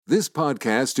This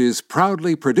podcast is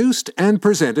proudly produced and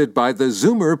presented by the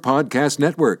Zoomer Podcast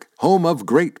Network, home of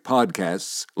great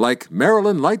podcasts like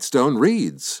Marilyn Lightstone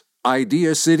Reads,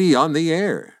 Idea City on the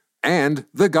Air, and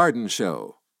The Garden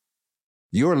Show.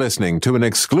 You're listening to an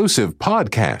exclusive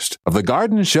podcast of The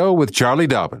Garden Show with Charlie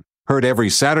Dobbin, heard every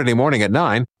Saturday morning at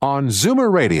 9 on Zoomer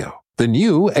Radio, the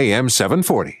new AM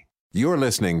 740. You're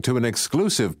listening to an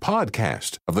exclusive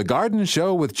podcast of The Garden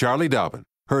Show with Charlie Dobbin,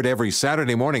 heard every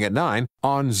Saturday morning at 9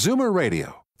 on Zoomer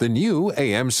Radio, the new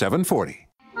AM 740.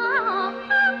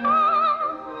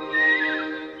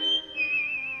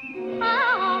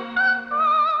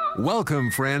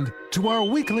 Welcome, friend, to our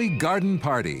weekly garden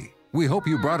party. We hope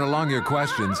you brought along your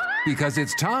questions because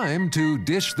it's time to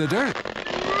dish the dirt.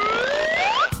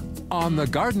 On The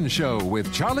Garden Show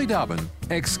with Charlie Dobbin,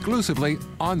 exclusively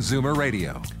on Zoomer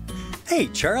Radio. Hey,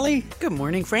 Charlie. Good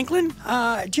morning, Franklin.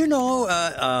 Do you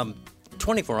know,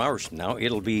 24 hours from now,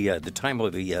 it'll be, the time will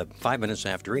be 5 minutes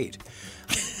after 8.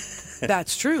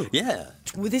 That's true. Yeah.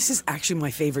 Well, this is actually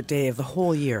my favorite day of the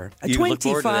whole year. A You look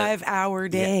forward to that? 25-hour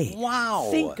day. Yeah. Wow.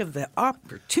 Think of the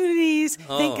opportunities.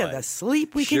 Think of the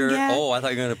sleep we Sure. can get. Oh, I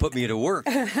thought you were going to put me to work.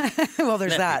 Well,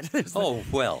 there's that. There's that.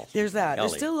 Golly. There's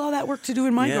still all that work to do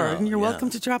in my Yeah, garden. You're yeah.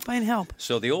 welcome to drop by and help.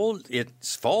 So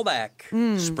it's fall back,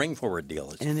 spring forward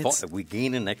deal. And We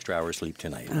gain an extra hour of sleep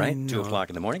tonight, right? 2 o'clock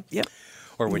in the morning? Yep.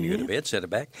 Or when you go to bed, set it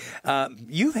back.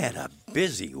 You've had a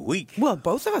busy week. Well,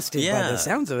 both of us did by Yeah. the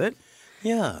sounds of it.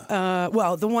 Yeah.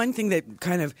 Well, the one thing that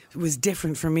kind of was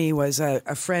different for me was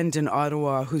a friend in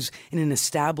Ottawa who's in an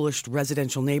established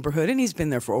residential neighborhood, and he's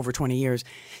been there for over 20 years,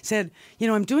 said,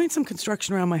 I'm doing some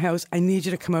construction around my house. I need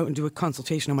you to come out and do a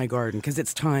consultation on my garden because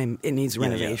it's time. It needs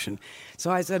renovation.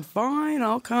 So I said, fine,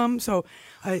 I'll come. So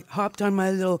I hopped on my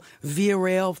little Via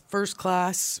Rail first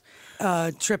class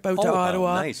trip out to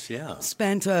Ottawa. Nice, yeah.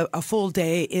 Spent a full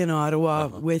day in Ottawa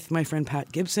with my friend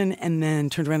Pat Gibson, and then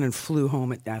turned around and flew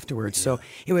home afterwards. So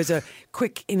it was a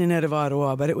quick in and out of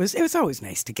Ottawa, but it was always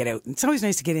nice to get out. It's always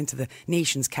nice to get into the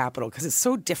nation's capital because it's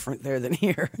so different there than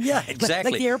here. Yeah,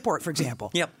 exactly. Like the airport, for example.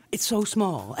 Yep. It's so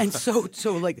small and so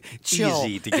like chill.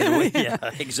 Easy to get away. Yeah,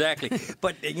 exactly.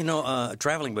 But,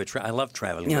 traveling by train, I love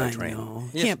traveling by train. I know.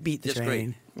 Yes, Can't beat the it's train.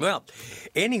 Great. Well,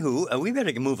 anywho, we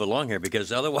better move along here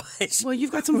because otherwise... Well,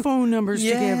 you've got some phone numbers to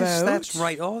give out. Yes, that's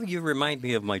right. Oh, you remind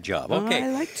me of my job. Okay.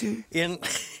 I like to. In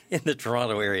the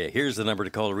Toronto area, here's the number to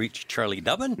call to reach Charlie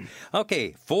Dobbin.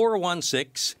 Okay,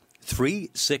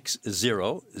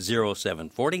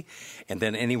 416-360-0740. And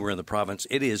then anywhere in the province,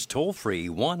 it is toll-free,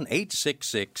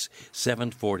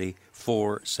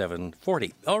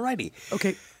 1-866-740-4740. All righty.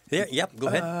 Okay. There, yep, go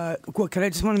ahead. Can I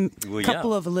just want a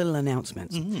couple of little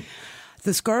announcements? Mm-hmm.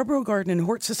 The Scarborough Garden and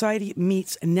Hort Society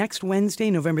meets next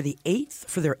Wednesday, November the 8th,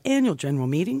 for their annual general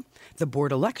meeting, the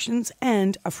board elections,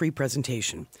 and a free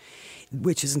presentation,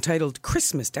 which is entitled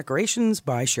Christmas Decorations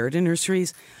by Sheridan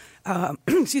Nurseries.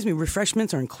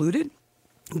 Refreshments are included.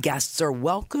 Guests are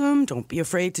welcome. Don't be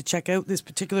afraid to check out this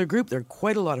particular group. They're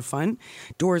quite a lot of fun.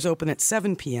 Doors open at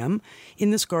 7 p.m. in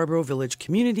the Scarborough Village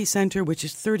Community Centre, which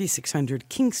is 3600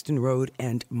 Kingston Road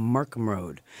and Markham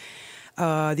Road.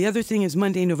 The other thing is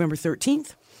Monday, November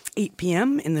 13th, 8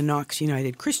 p.m. in the Knox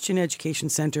United Christian Education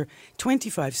Centre,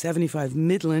 2575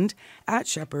 Midland at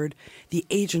Shepherd, the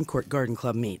Agincourt Garden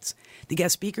Club meets. The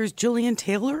guest speakers, Jillian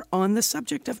Taylor, on the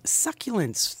subject of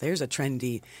succulents. There's a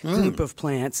trendy group of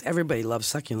plants. Everybody loves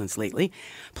succulents lately.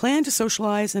 Plan to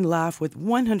socialize and laugh with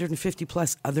 150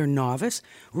 plus other novice,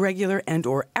 regular and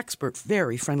or expert,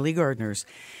 very friendly gardeners.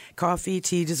 Coffee,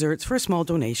 tea, desserts for a small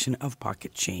donation of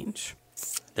pocket change.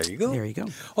 There you go. There you go.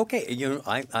 Okay,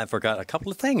 I forgot a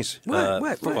couple of things.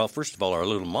 What? Well, first of all, our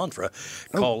little mantra,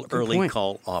 call early, point.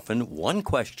 call often, one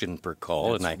question per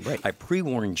call. That's right. I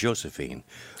pre-warned Josephine,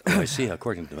 who I see,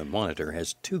 according to the monitor,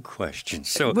 has 2 questions.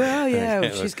 So,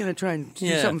 she's going to try and do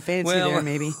something fancy there,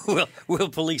 maybe. We'll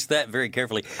police that very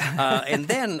carefully. And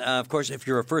then, of course, if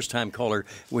you're a first-time caller,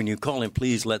 when you call in,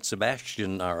 please let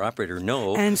Sebastian, our operator,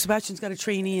 know. And Sebastian's got a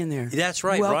trainee in there. That's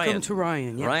right, Welcome Ryan. to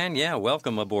Ryan. Yep. Ryan,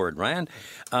 welcome aboard, Ryan.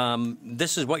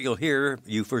 This is what you'll hear,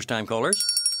 you first-time callers.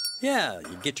 Yeah,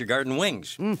 you get your garden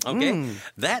wings. Mm-hmm. Okay.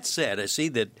 That said, I see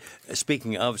that,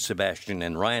 speaking of Sebastian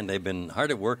and Ryan, they've been hard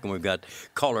at work, and we've got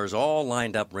callers all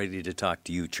lined up ready to talk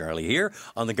to you, Charlie, here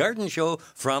on The Garden Show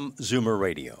from Zoomer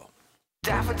Radio.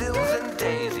 Daffodils and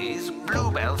daisies,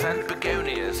 bluebells and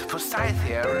begonias,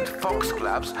 forsythia and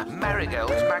foxgloves,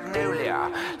 marigolds,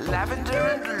 magnolia, lavender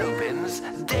and lupins,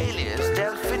 dahlias,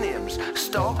 delphiniums,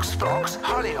 stalks, phlox,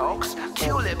 hollyhocks,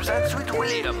 tulips and sweet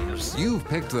williams. You've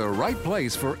picked the right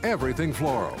place for everything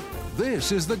floral.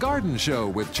 This is The Garden Show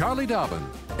with Charlie Dobbin,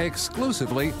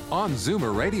 exclusively on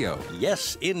Zoomer Radio.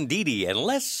 Yes, indeedy. And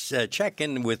let's check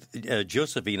in with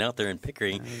Josephine out there in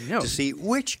Pickering to see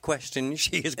which question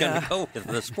she is going to go with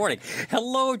this morning.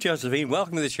 Hello, Josephine.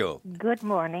 Welcome to the show. Good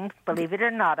morning. Believe it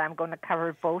or not, I'm going to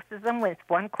cover both of them with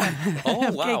one question.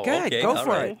 Oh, wow. Okay, good. Okay, go for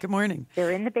right. it. Good morning. They're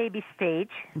in the baby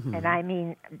stage, and I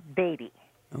mean baby.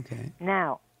 Okay.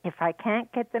 Now, if I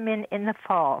can't get them in the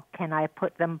fall, can I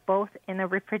put them both in a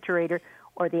refrigerator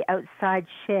or the outside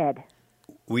shed?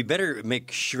 We better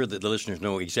make sure that the listeners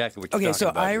know exactly what you're Okay, talking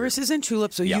about. so irises and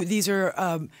tulips. So these are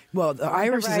the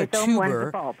iris is a rhizome, one's a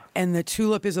tuber, bulb. and the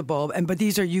tulip is a bulb. But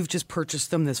these are you've just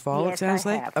purchased them this fall. Yes, it sounds I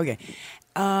like. have. Okay,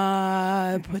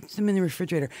 put them in the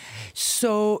refrigerator.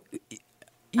 So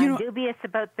I'm dubious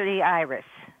about the iris.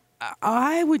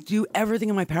 I would do everything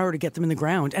in my power to get them in the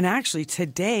ground. And actually,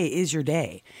 today is your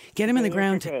day. Get them in the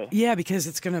ground. Yeah,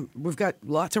 because we've got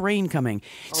lots of rain coming.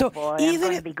 Oh, so boy, I'm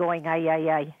going to be going,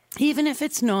 ay. Even if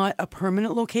it's not a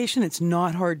permanent location, it's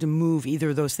not hard to move either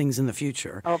of those things in the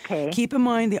future. Okay. Keep in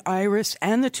mind the iris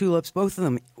and the tulips, both of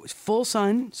them, full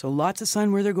sun, so lots of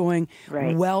sun where they're going.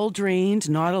 Right. Well drained,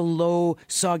 not a low,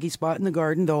 soggy spot in the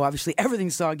garden, though obviously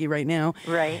everything's soggy right now.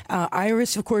 Right.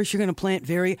 Iris, of course, you're going to plant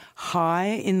very high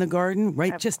in the garden,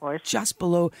 right? Just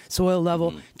below soil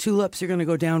level. Tulips, you're going to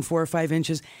go down 4 or 5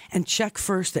 inches. And check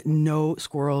first that no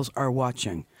squirrels are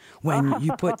watching when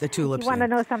you put the tulips You want to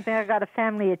in. know something? I got a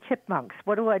family of chipmunks.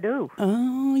 What do I do?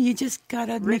 Oh, you just got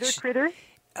to make sure. Critter?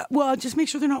 Well, just make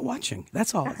sure they're not watching.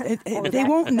 That's all. They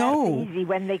won't That's know. easy.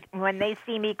 When they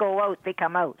see me go out, they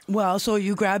come out. Well, so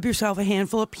you grab yourself a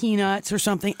handful of peanuts or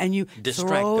something, and you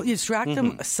distract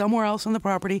them somewhere else on the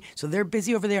property. So they're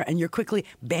busy over there, and you're quickly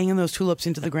banging those tulips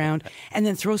into the ground, and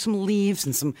then throw some leaves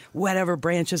and some whatever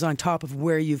branches on top of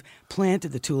where you've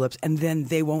planted the tulips, and then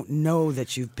they won't know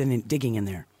that you've been digging in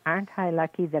there. Aren't I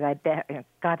lucky that I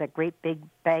got a great big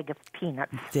bag of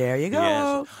peanuts? There you go.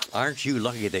 Yes. Aren't you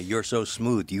lucky that you're so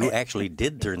smooth? You actually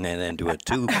did turn that into a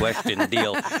 2-question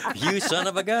deal. You son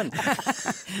of a gun.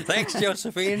 Thanks,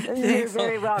 Josephine. You're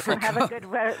very welcome. Have a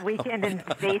good weekend and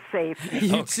stay safe.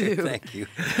 You too. Thank you.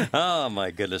 Oh,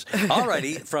 my goodness. All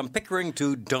righty. From Pickering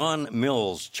to Don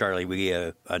Mills, Charlie,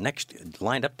 we next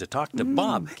lined up to talk to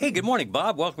Bob. Hey, good morning,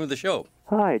 Bob. Welcome to the show.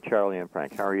 Hi, Charlie and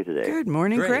Frank. How are you today? Good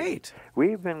morning. Great.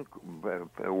 We've been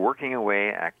working away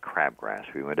at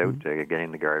crabgrass. We went out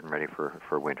getting the garden ready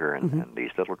for winter, and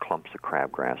these little clumps of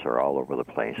crabgrass are all over the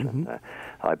place. And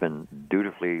I've been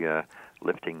dutifully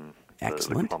lifting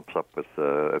the clumps up with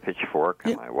a pitchfork,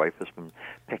 and my wife has been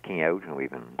picking out, and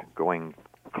we've been going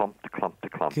clump to clump to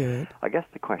clump. Good. I guess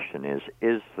the question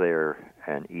is there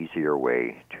an easier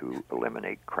way to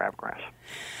eliminate crabgrass?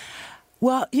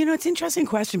 Well, it's an interesting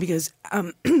question because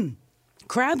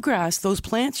crabgrass, those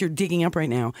plants you're digging up right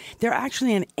now, they're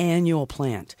actually an annual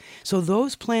plant. So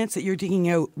those plants that you're digging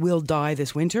out will die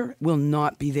this winter, will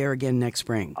not be there again next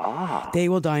spring. They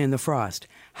will die in the frost.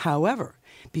 However,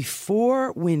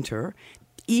 before winter,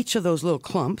 each of those little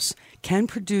clumps can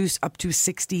produce up to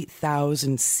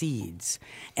 60,000 seeds.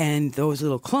 And those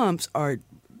little clumps are...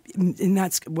 And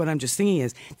that's what I'm just thinking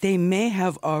is they may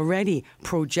have already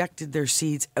projected their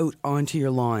seeds out onto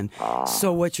your lawn.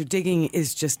 So what you're digging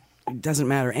is just doesn't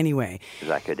matter anyway.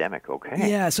 It's academic, okay.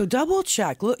 Yeah, so double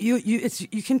check. Look,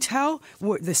 you can tell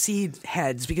what the seed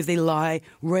heads because they lie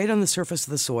right on the surface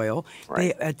of the soil.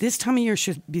 Right. They, at this time of year,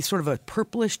 should be sort of a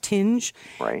purplish tinge.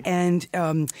 Right. And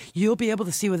you'll be able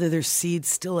to see whether there's seeds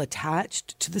still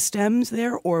attached to the stems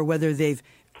there or whether they've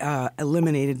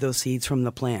eliminated those seeds from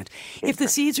the plant. If the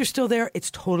seeds are still there, it's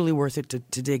totally worth it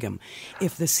to dig them.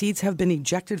 If the seeds have been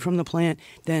ejected from the plant,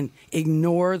 then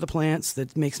ignore the plants.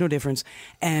 That makes no difference.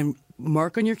 And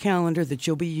mark on your calendar that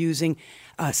you'll be using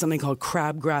something called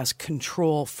crabgrass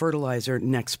control fertilizer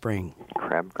next spring.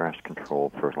 Crabgrass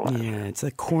control fertilizer. Yeah, it's a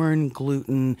corn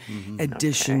gluten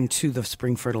addition to the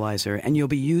spring fertilizer. And you'll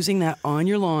be using that on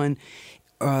your lawn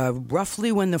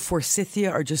roughly when the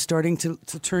forsythia are just starting to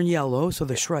turn yellow, so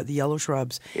the yellow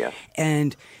shrubs. Yes.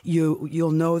 And you'll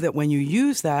know that when you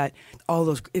use that,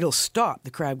 it'll stop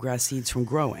the crabgrass seeds from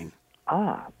growing.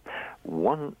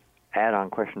 One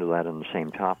add-on question to that on the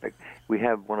same topic. We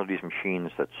have one of these machines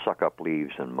that suck up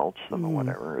leaves and mulch them or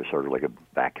whatever. It's sort of like a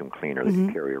vacuum cleaner that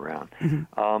you carry around.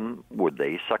 Would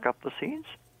they suck up the seeds?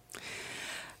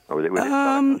 Or would they suck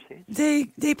up those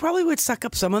seeds? They probably would suck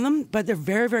up some of them, but they're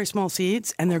very, very small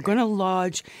seeds, and they're going to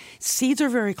lodge. Seeds are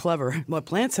very clever. Well,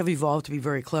 plants have evolved to be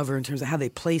very clever in terms of how they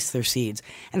place their seeds.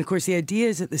 And of course, the idea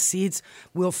is that the seeds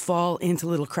will fall into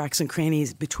little cracks and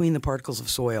crannies between the particles of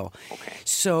soil. Okay.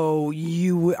 So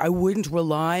I wouldn't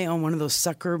rely on one of those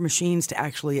sucker machines to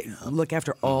actually look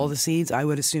after all the seeds. I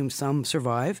would assume some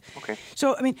survive. Okay.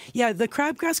 So, I mean, yeah, the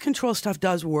crabgrass control stuff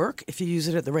does work if you use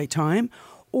it at the right time.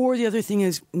 Or the other thing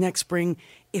is, next spring,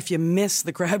 if you miss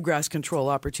the crabgrass control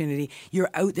opportunity, you're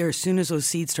out there as soon as those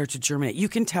seeds start to germinate. You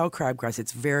can tell crabgrass.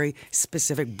 It's very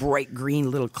specific, bright green,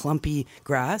 little clumpy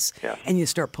grass. Yes. And you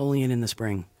start pulling it in the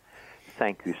spring.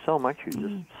 Thank you so much. You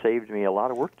just saved me a lot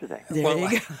of work today. There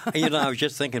you go. I was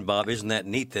just thinking, Bob, isn't that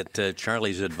neat that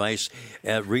Charlie's advice,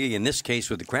 really, in this case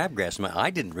with the crabgrass,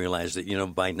 I didn't realize that,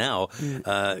 by now,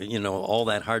 all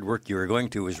that hard work you were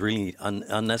going to was really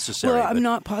unnecessary. Well, I'm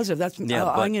not positive. I'm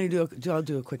going to to I'll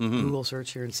do a quick Google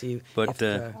search here and see. But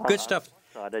good stuff.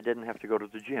 I didn't have to go to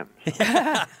the gym.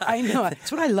 I know.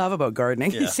 That's what I love about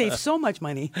gardening. You save so much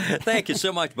money. Thank you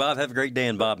so much, Bob. Have a great day.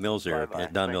 And Bob Mills here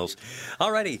at Don Mills.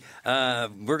 All righty.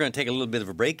 We're going to take a little bit of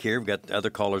a break here. We've got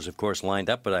other callers, of course, lined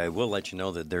up, but I will let you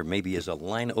know that there maybe is a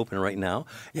line open right now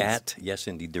yes,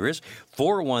 indeed there is,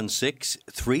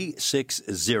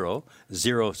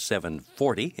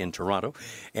 416-360-0740 in Toronto.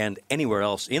 And anywhere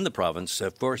else in the province,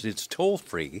 of course, it's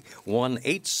toll-free,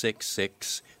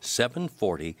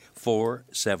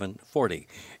 1-866-740-4740.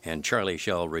 And Charlie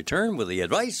shall return with the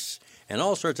advice and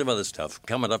all sorts of other stuff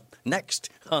coming up next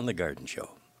on The Garden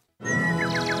Show.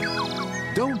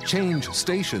 Don't change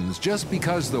stations just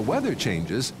because the weather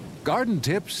changes. Garden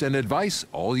tips and advice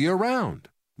all year round.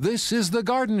 This is The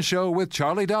Garden Show with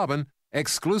Charlie Dobbin,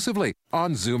 exclusively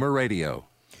on Zoomer Radio.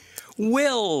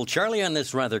 Well, Charlie, on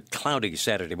this rather cloudy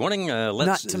Saturday morning,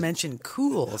 let's... Not to mention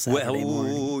cool Saturday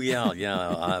morning.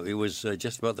 Yeah. It was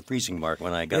just about the freezing mark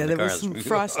when I got in the car. There was some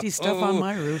frosty stuff on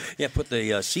my roof. Yeah, put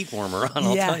the seat warmer on,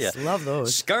 I'll tell you. Yes, love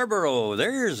those. Scarborough,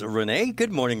 there's Renee.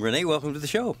 Good morning, Renee. Welcome to the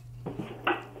show.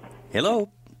 Hello.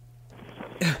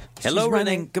 Hello,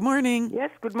 Renee. Good morning.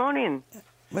 Yes, good morning.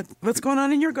 What's going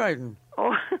on in your garden?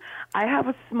 Oh, I have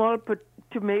a small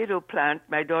tomato plant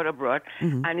my daughter brought,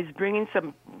 and it's bringing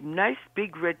some nice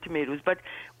big red tomatoes. But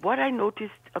what I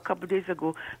noticed a couple of days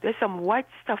ago, there's some white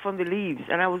stuff on the leaves,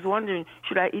 and I was wondering,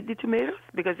 should I eat the tomatoes?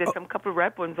 Because there's some couple of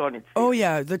ripe ones on it. Oh,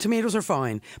 yeah, the tomatoes are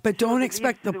fine, but don't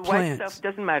expect the plants. White stuff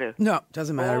doesn't matter. No,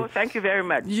 doesn't matter. Oh, thank you very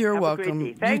much. You're Have welcome. A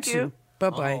great day. Thank you.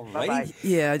 Bye-bye. Bye-bye.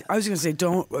 Yeah, I was going to say,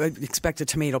 don't expect a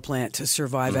tomato plant to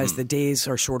survive as the days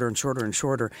are shorter and shorter and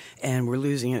shorter, and we're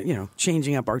losing it,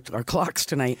 changing up our clocks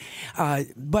tonight.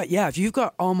 But yeah, if you've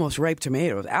got almost ripe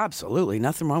tomatoes, absolutely,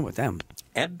 nothing wrong with them.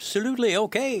 Absolutely.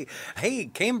 Okay. Hey,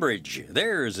 Cambridge,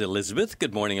 there's Elizabeth.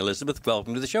 Good morning, Elizabeth.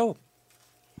 Welcome to the show.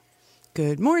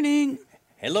 Good morning.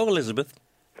 Hello, Elizabeth.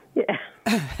 Yeah.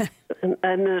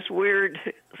 and this weird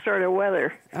sort of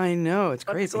weather. I know, it's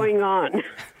crazy. What's going on?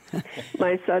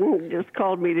 My son just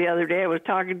called me the other day. I was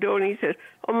talking to him, and he said,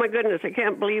 "Oh my goodness, I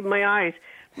can't believe my eyes.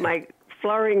 My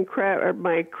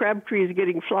my crab tree is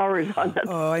getting flowers on it."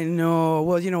 Oh, I know.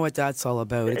 Well, you know what that's all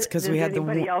about. It's because we had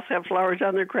anybody else have flowers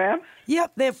on their crab?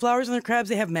 Yep, they have flowers on their crabs.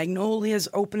 They have magnolias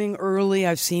opening early.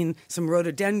 I've seen some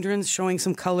rhododendrons showing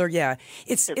some color. Yeah,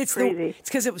 it's crazy. It's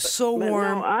because it was so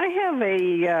warm. No, I have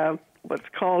a what's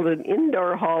called an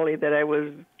indoor holly that I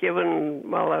was given.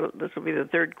 Well, this will be the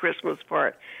third Christmas for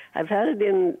it. I've had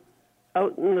it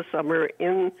out in the summer,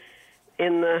 in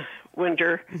the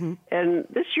winter, and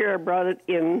this year I brought it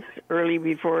in early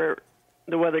before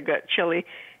the weather got chilly.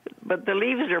 But the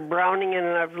leaves are browning, and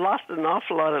I've lost an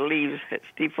awful lot of leaves. It's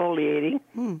defoliating.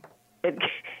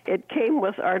 It came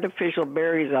with artificial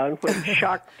berries on, which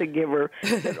shocked the giver.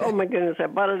 Said, "Oh my goodness, I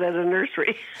bought it at a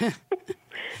nursery."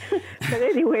 But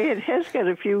anyway, it has got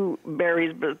a few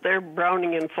berries, but they're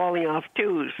browning and falling off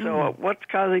too. So what's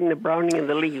causing the browning in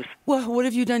the leaves? Well, what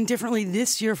have you done differently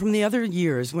this year from the other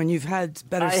years when you've had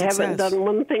better success? I haven't done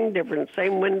one thing different.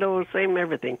 Same windows, same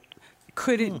everything.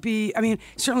 Could it be? I mean,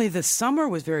 certainly the summer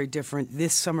was very different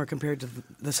this summer compared to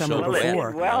the summer before. It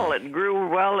grew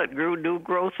well. It grew new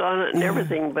growth on it and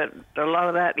everything, but a lot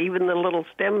of that, even the little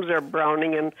stems are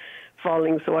browning and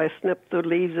falling, so I snipped the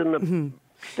leaves and the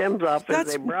stems off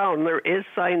as they brown. There is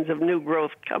signs of new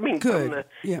growth coming from the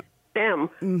stem.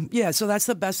 Yeah, so that's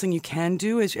the best thing you can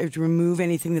do is remove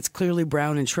anything that's clearly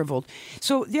brown and shriveled.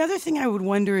 So the other thing I would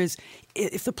wonder is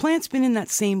if the plant's been in that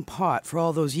same pot for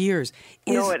all those years.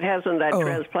 No, it hasn't. I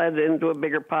transplanted it into a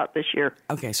bigger pot this year.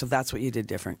 Okay, so that's what you did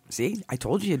different. See, I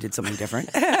told you did something different.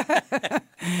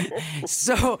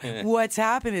 So what's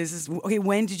happened is, okay,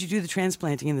 when did you do the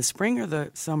transplanting, in the spring or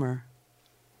the summer?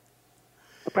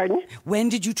 Pardon? When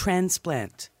did you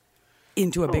transplant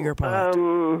into a bigger pot?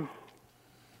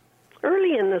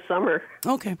 Early in the summer.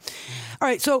 Okay. All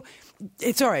right. So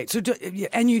it's all right. So,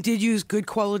 and you did use good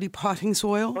quality potting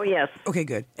soil? Oh, yes. Okay,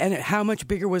 good. And how much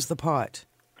bigger was the pot?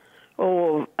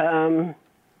 Oh, a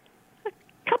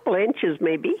couple inches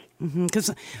maybe.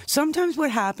 Because sometimes what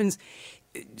happens,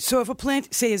 so if a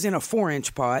plant, say, is in a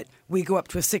 4-inch pot, we go up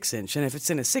to a 6-inch. And if it's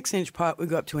in a 6-inch pot, we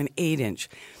go up to an 8-inch.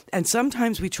 And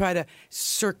sometimes we try to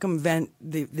circumvent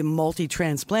the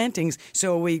multi-transplantings,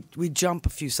 so we jump a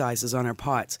few sizes on our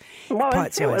pots. Well,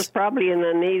 it was probably in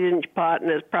an 8-inch pot,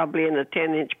 and it's probably in a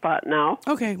 10-inch pot now.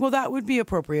 Okay, well, that would be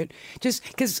appropriate. Just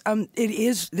because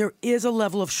there is a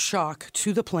level of shock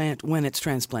to the plant when it's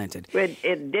transplanted.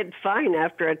 It did fine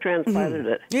after I transplanted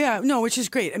it. Yeah, no, which is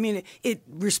great. I mean, it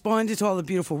responded to all the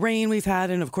beautiful rain we've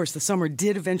had, and of course, the summer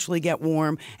did eventually get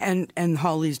warm, and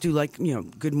hollies do like,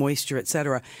 good moisture,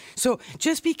 etc. So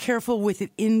just be careful with it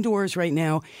indoors right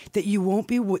now that you won't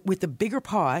be with the bigger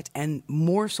pot and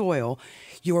more soil.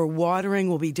 Your watering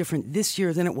will be different this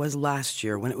year than it was last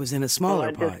year when it was in a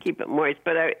smaller pot. I just keep it moist,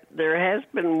 but there has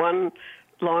been one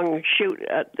long shoot.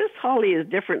 This holly is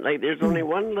different. Like there's only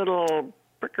one little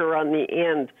pricker on the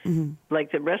end.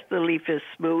 Like the rest of the leaf is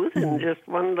smooth and just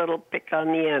one little pick on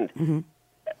the end.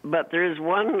 But there is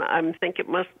one, I think it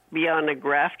must be on a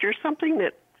graft or something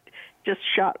that just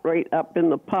shot right up in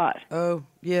the pot. Oh,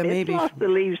 yeah, maybe. It lost the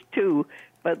leaves too,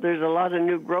 but there's a lot of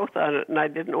new growth on it, and I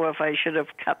didn't know if I should have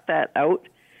cut that out.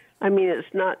 I mean, it's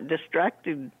not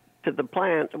distracted to the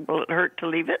plant. Will it hurt to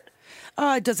leave it?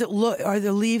 Does it look? Are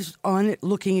the leaves on it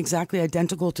looking exactly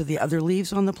identical to the other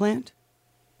leaves on the plant?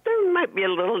 There might be a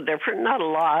little different, not a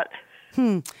lot.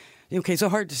 Okay, so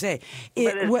hard to say.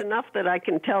 But it's enough that I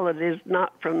can tell it is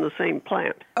not from the same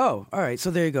plant. Oh, all right.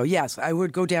 So there you go. Yes, I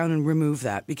would go down and remove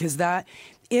that because that,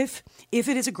 if it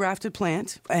is a grafted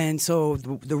plant, and so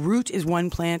the root is one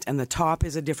plant and the top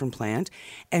is a different plant,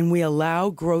 and we allow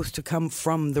growth to come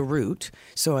from the root,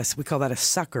 so we call that a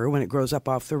sucker when it grows up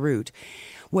off the root.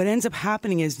 What ends up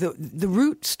happening is the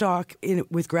root stock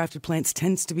with grafted plants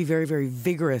tends to be very, very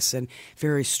vigorous and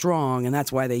very strong, and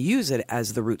that's why they use it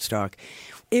as the root stock.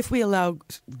 If we allow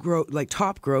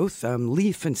top growth,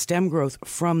 leaf and stem growth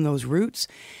from those roots,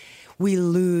 we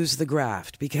lose the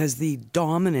graft because the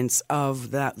dominance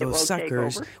of those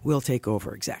suckers will take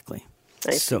over. Exactly.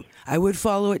 So I would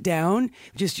follow it down.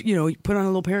 Just, put on a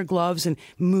little pair of gloves and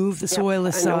move the soil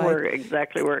aside. I know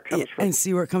exactly where it comes from. And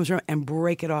see where it comes from and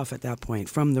break it off at that point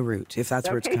from the root, if that's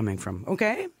where it's coming from.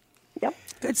 Okay? Yep.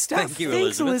 Good stuff. Thank you,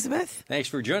 Thanks, Elizabeth. Thanks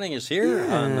for joining us here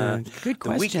on good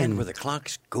the weekend where the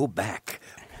clocks go back.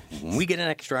 We get an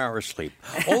extra hour of sleep.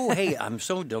 Oh, hey, I'm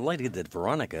so delighted that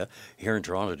Veronica here in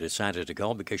Toronto decided to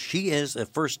call because she is a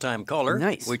first-time caller.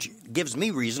 Nice. Which gives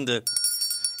me reason to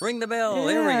ring the bell. Yeah,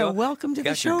 there we go. Welcome to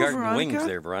the show, Got your garden Veronica. wings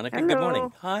there, Veronica. Hello. Good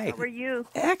morning. Hi. How are you?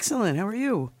 Excellent. How are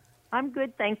you? I'm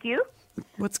good, thank you.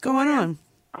 What's going on?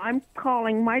 I'm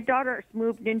calling. My daughter's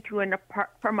moved into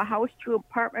from a house to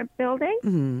apartment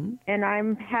building, and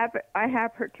I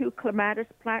have her 2 clematis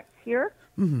plants here.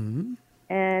 And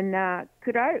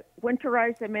could I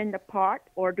winterize them in the pot,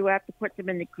 or do I have to put them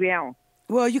in the ground?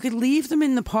 Well, you could leave them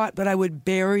in the pot, but I would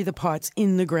bury the pots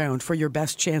in the ground for your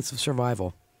best chance of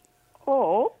survival.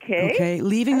 Oh, okay. Okay,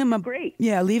 leaving them great.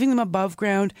 Yeah, leaving them above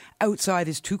ground outside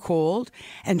is too cold,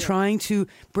 and trying to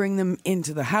bring them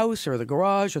into the house or the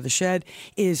garage or the shed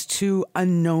is too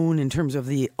unknown in terms of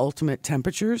the ultimate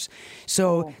temperatures.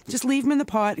 So just leave them in the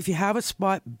pot. If you have a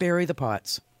spot, bury the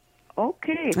pots.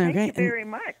 Okay, thank you very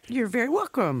much. You're very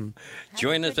welcome.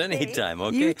 Join us anytime,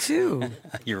 okay? You too.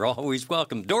 You're always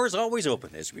welcome. Doors always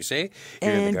open, as we say.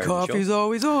 Here And in the coffee's Show.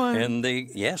 always on. And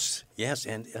yes,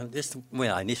 and this.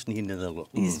 Well, I just need another little.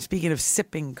 Speaking of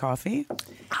sipping coffee.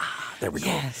 There we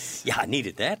Yes. go. Yeah, I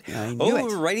needed that. I knew it.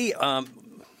 Alrighty.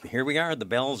 Here we are. The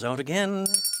bell's out again.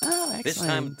 Oh, excellent. This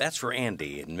time, that's for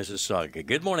Andy in Mississauga.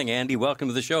 Good morning, Andy. Welcome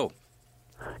to the show.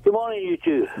 Good morning, you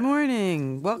two.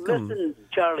 Morning. Welcome. Listen,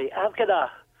 Charlie, I've got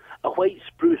a white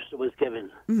spruce that was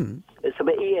given. It's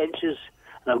about 8 inches,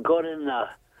 and I've got in a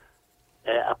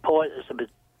pot that's about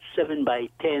 7 by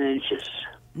 10 inches,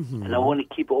 and I want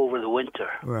to keep it over the winter.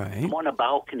 Right. I'm on a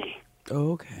balcony.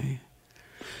 Okay.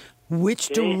 Which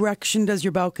direction does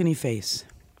your balcony face?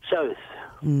 South.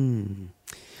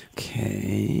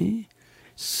 Okay.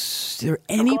 Is there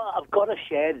any... I've got a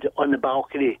shed on the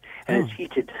balcony, and it's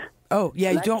heated. Oh, yeah,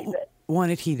 And you I don't keep it-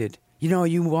 want it heated.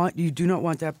 You do not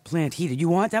want that plant heated. You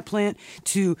want that plant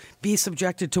to be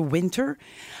subjected to winter.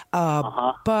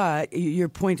 But your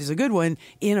point is a good one.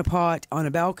 In a pot on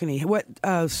a balcony. What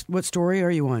story are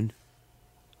you on?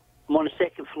 I'm on the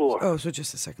second floor. Oh, so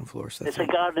just the second floor. So It's a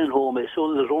garden home. There's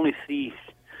only 3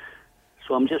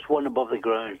 So I'm just one above the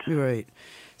ground. Right.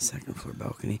 Second floor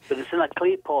balcony. But it's in a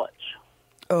clay pot.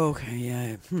 Okay,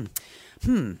 yeah.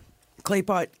 Clay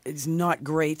pot is not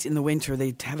great in the winter.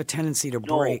 They have a tendency to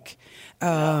break.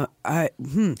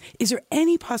 Is there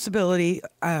any possibility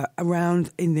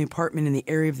around in the apartment, in the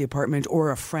area of the apartment,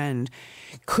 or a friend,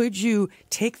 could you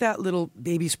take that little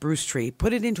baby spruce tree,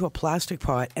 put it into a plastic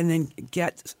pot, and then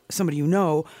get somebody you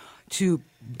know to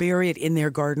bury it in their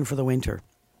garden for the winter?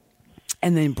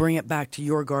 And then bring it back to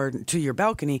your garden, to your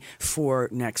balcony for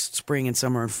next spring and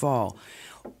summer and fall.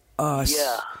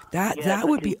 That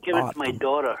would be give it to my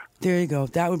daughter. There you go.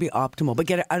 That would be optimal. But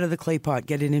get it out of the clay pot.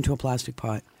 Get it into a plastic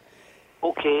pot.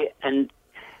 Okay, and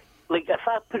like if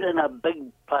I put in a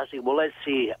big plastic, well, let's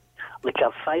say like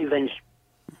a 5-inch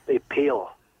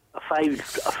pail, a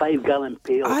 5-gallon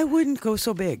pail. I wouldn't go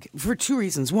so big for two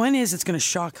reasons. One is it's going to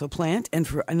shock the plant, and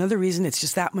for another reason, it's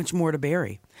just that much more to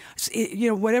bury.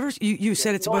 Whatever you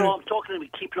said, it's about. No, I'm talking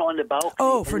about keeping it on the balcony.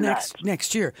 Oh, for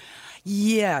next year.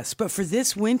 Yes, but for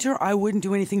this winter, I wouldn't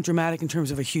do anything dramatic in terms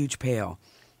of a huge pail.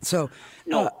 So,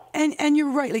 no. And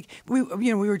you're right. Like we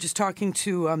were just talking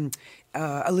to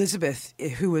Elizabeth,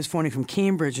 who was phoning from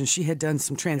Cambridge, and she had done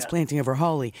some transplanting of her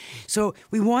holly. So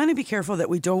we want to be careful that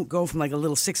we don't go from like a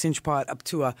little 6-inch pot up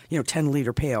to a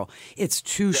 10-liter pail. It's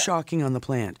too shocking on the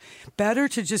plant. Better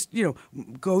to just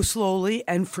go slowly.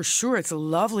 And for sure, it's a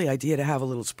lovely idea to have a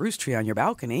little spruce tree on your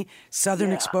balcony.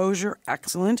 Southern exposure,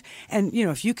 excellent. And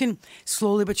if you can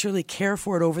slowly but surely care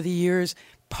for it over the years,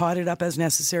 pot it up as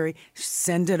necessary,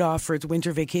 send it off for its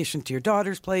winter vacation to your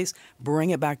daughter's place, bring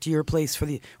it back to your place for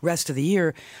the rest of the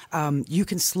year, you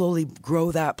can slowly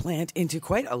grow that plant into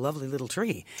quite a lovely little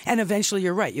tree. And eventually,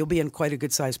 you're right, you'll be in quite a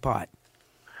good-sized pot.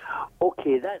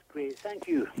 Okay, that's great. Thank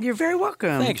you. You're very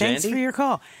welcome. Thanks Andy. For your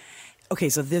call. Okay,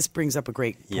 so this brings up a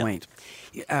great point.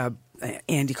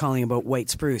 Andy calling about white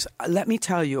spruce. Let me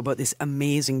tell you about this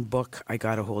amazing book I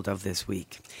got a hold of this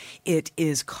week. It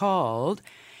is called...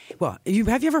 Well,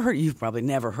 have you ever heard? You've probably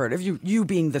never heard of you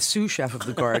being the sous chef of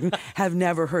the garden. Have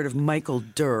never heard of Michael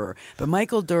Durr. But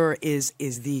Michael Durr is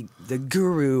the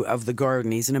guru of the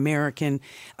garden. He's an American.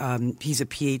 He's a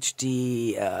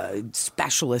PhD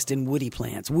specialist in woody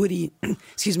plants.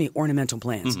 Ornamental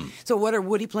plants. Mm-hmm. So what are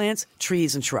woody plants?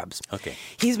 Trees and shrubs. Okay.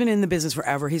 He's been in the business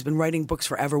forever. He's been writing books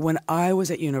forever. When I was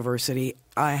at university,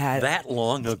 I had that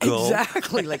long ago.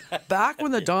 Exactly, like back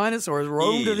when the dinosaurs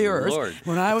roamed the earth. Lord.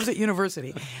 When I was at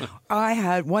university, I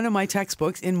had one of my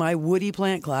textbooks in my woody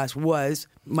plant class was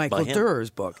Michael Durr's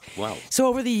book. Wow. So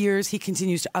over the years, he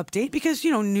continues to update because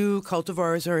new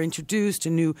cultivars are introduced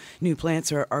and new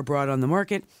plants are brought on the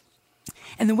market.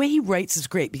 And the way he writes is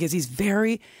great because he's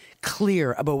very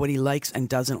clear about what he likes and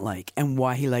doesn't like and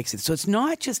why he likes it. So it's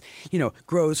not just,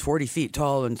 grows 40 feet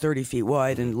tall and 30 feet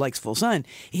wide and likes full sun.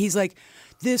 He's like,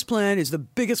 this plant is the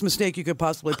biggest mistake you could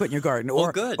possibly put in your garden.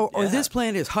 Or this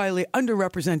plant is highly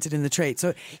underrepresented in the trait.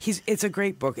 So it's a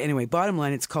great book. Anyway, bottom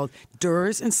line, it's called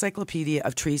Durr's Encyclopedia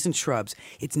of Trees and Shrubs.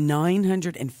 It's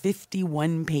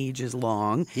 951 pages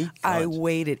long. I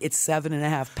weighed it. It's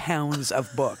 7.5 pounds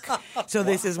of book. So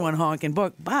this is one honking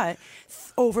book. But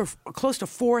over close to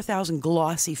 4,000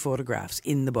 glossy photographs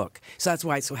in the book. So that's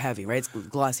why it's so heavy, right? It's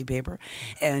glossy paper.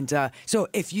 And so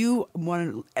if you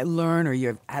want to learn or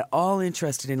you're at all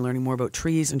interested in learning more about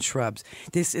trees and shrubs,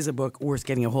 this is a book worth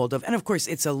getting a hold of. And of course,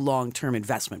 it's a long-term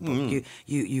investment book. Mm.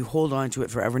 You hold on to it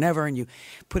forever and ever, and you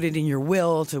put it in your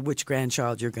will to which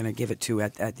grandchild you're going to give it to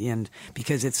at the end,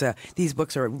 because it's these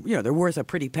books are, they're worth a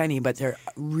pretty penny, but they're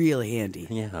really handy.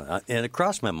 Yeah, and it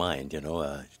crossed my mind,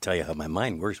 to tell you how my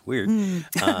mind works weird.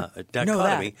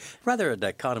 Dichotomy, rather a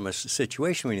dichotomous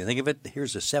situation when you think of it.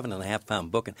 Here's a 7.5 pound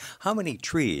book, and how many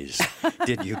trees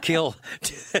did you kill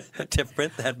to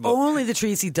print that book? Only the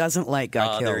trees he doesn't like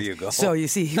got killed. There you go. So you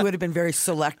see, he would have been very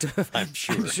selective. I'm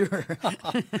sure.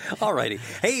 All righty.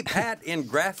 Hey, Pat in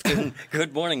Grafton.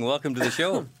 Good morning. Welcome to the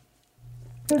show.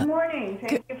 Good morning.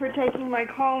 Thank you for taking my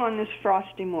call on this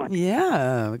frosty morning.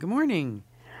 Yeah. Good morning.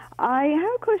 I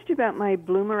have a question about my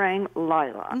bloomerang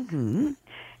lilac. Mm-hmm.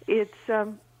 It's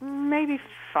maybe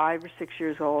 5 or 6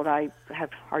 years old. I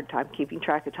have a hard time keeping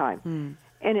track of time. Mm.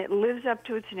 And it lives up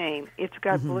to its name. It's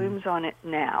got blooms on it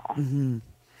now. Mm-hmm.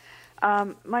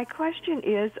 My question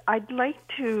is, I'd like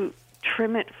to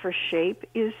trim it for shape.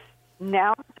 Is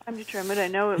now the time to trim it? I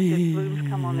know if the blooms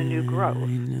come on a new growth. I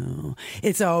know.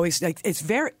 It's always it's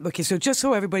very okay. So just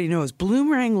so everybody knows,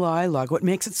 bloomerang lilac. What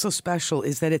makes it so special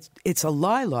is that it's a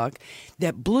lilac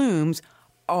that blooms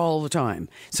all the time.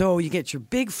 So you get your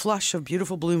big flush of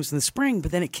beautiful blooms in the spring,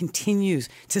 but then it continues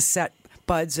to set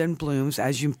buds and blooms,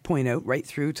 as you point out, right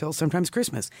through till sometimes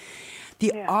Christmas.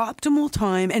 The optimal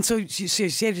time, and so you say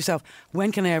to yourself,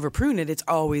 when can I ever prune it? It's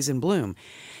always in bloom.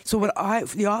 So the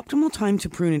optimal time to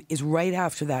prune it is right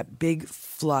after that big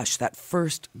flush, that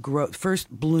first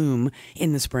bloom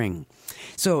in the spring.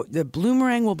 So the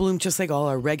bloomerang will bloom just like all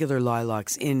our regular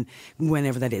lilacs in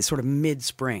whenever that is, sort of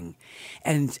mid-spring.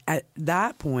 And at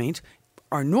that point,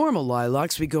 our normal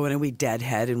lilacs, we go in and we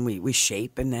deadhead and we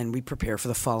shape, and then we prepare for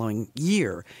the following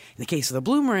year. In the case of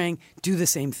the bloomerang, do the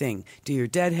same thing. Do your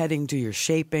deadheading, do your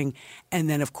shaping, and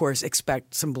then, of course,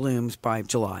 expect some blooms by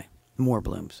July. More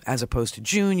blooms. As opposed to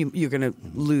June, you're going to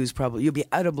lose you'll be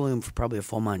out of bloom for probably a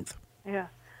full month. Yeah.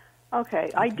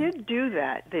 Okay. I did do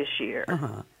that this year.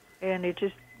 Uh-huh. And it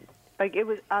just, it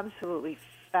was absolutely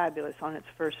fabulous on its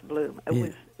first bloom.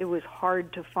 It was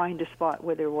hard to find a spot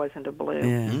where there wasn't a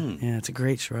bloom. Yeah, it's a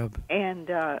great shrub.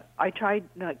 And I tried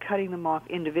cutting them off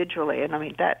individually, and I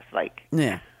mean, that's like...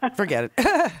 Yeah, forget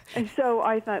it. And so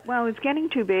I thought, well, it's getting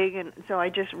too big, and so I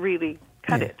just really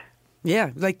cut it. Yeah,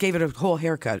 gave it a whole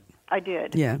haircut. I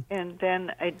did. Yeah. And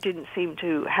then it didn't seem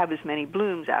to have as many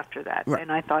blooms after that. Right.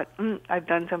 And I thought, I've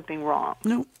done something wrong.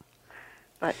 No.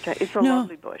 But it's a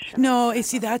lovely bush. No,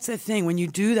 see, that's the thing. When you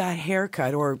do that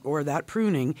haircut or that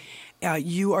pruning,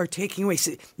 you are taking away.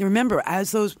 See, remember,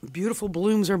 as those beautiful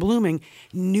blooms are blooming,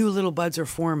 new little buds are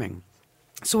forming.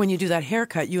 So when you do that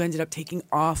haircut, you ended up taking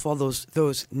off all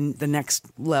the next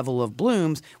level of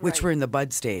blooms, which were in the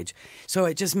bud stage. So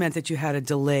it just meant that you had a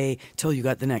delay till you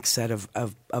got the next set of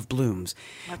blooms.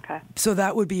 Okay. So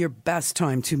that would be your best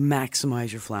time to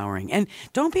maximize your flowering. And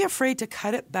don't be afraid to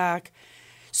cut it back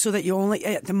so that you only,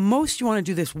 at the most you want to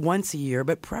do this once a year,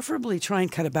 but preferably try and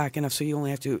cut it back enough so you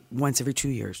only have to once every 2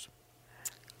 years.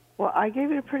 Well, I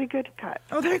gave it a pretty good cut.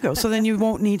 Oh, there you go. So then you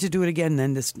won't need to do it again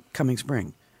then this coming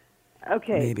spring.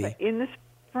 Okay, maybe. But in the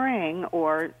spring,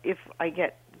 or if I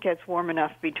gets warm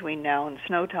enough between now and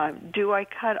snow time, do I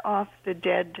cut off the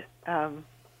dead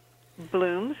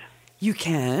blooms? You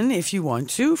can, if you want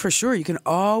to, for sure. You can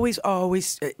always,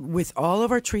 with all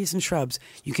of our trees and shrubs,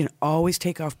 you can always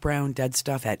take off brown dead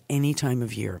stuff at any time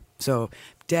of year. So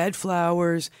dead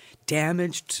flowers,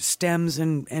 damaged stems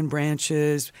and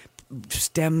branches,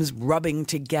 stems rubbing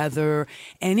together,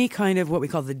 any kind of what we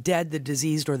call the dead, the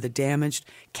diseased, or the damaged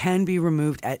can be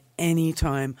removed at any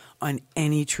time on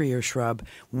any tree or shrub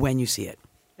when you see it.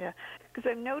 Yeah, because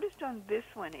I've noticed on this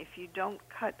one, if you don't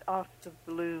cut off the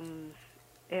blooms,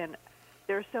 and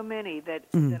there are so many that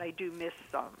I do miss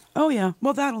some. Oh yeah,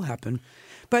 well that'll happen,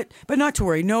 but not to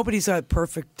worry. Nobody's a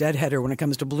perfect deadheader when it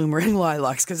comes to bloomerang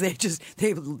lilacs because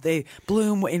they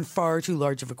bloom in far too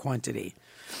large of a quantity.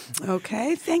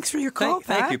 Okay, thanks for your call,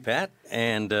 Pat. Thank you, Pat.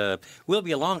 And we'll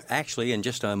be along, actually, in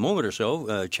just a moment or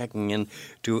so, checking in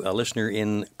to a listener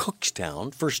in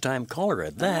Cookstown, first-time caller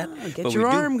at that. Get your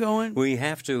arm going. We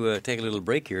have to take a little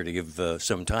break here to give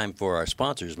some time for our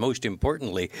sponsors, most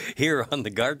importantly, here on The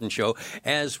Garden Show,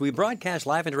 as we broadcast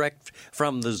live and direct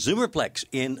from the Zoomerplex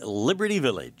in Liberty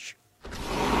Village.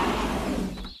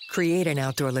 Create an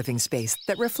outdoor living space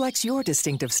that reflects your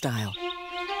distinctive style.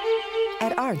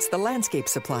 At Arntz, the landscape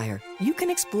supplier, you can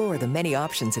explore the many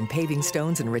options in paving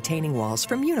stones and retaining walls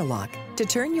from Unilock to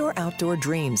turn your outdoor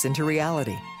dreams into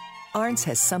reality. Arntz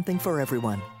has something for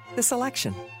everyone. The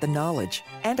selection, the knowledge,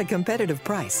 and a competitive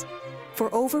price.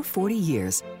 For over 40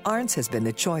 years, Arntz has been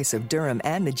the choice of Durham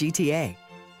and the GTA.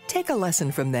 Take a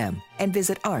lesson from them and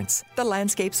visit Arntz, the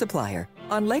landscape supplier,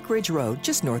 on Lake Ridge Road,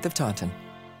 just north of Taunton.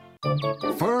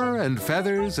 Fur and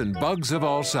feathers and bugs of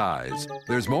all size.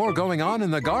 There's more going on in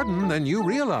the garden than you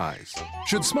realize.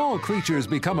 Should small creatures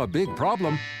become a big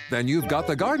problem, then you've got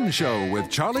The Garden Show with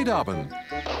Charlie Dobbin.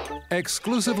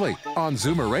 Exclusively on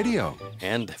Zoomer Radio.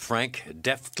 And Frank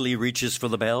deftly reaches for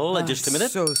the bell. Just a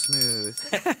minute. So smooth.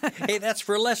 Hey, that's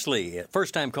for Leslie,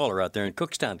 first-time caller out there in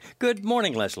Cookstown. Good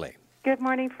morning, Leslie. Good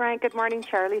morning, Frank. Good morning,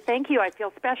 Charlie. Thank you. I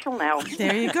feel special now.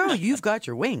 There you go. You've got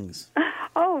your wings.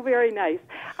 Oh, very nice.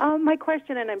 My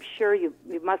question, and I'm sure you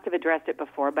must have addressed it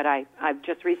before, but I've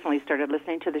just recently started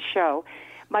listening to the show.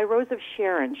 My Rose of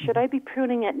Sharon, should I be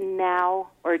pruning it now,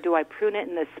 or do I prune it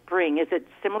in the spring? Is it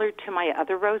similar to my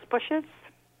other rose bushes?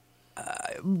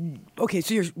 Okay,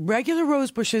 so your regular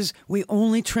rose bushes, we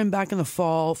only trim back in the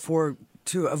fall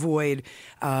to avoid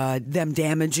them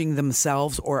damaging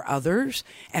themselves or others,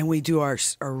 and we do our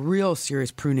real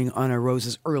serious pruning on our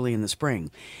roses early in the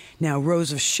spring. Now,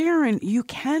 Rose of Sharon, you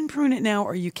can prune it now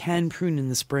or you can prune in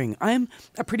the spring. I'm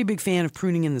a pretty big fan of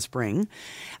pruning in the spring,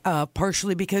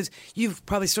 partially because you've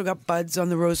probably still got buds on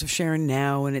the Rose of Sharon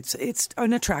now, and it's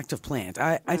an attractive plant.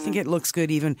 I think it looks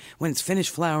good even when it's finished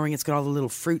flowering. It's got all the little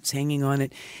fruits hanging on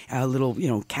it,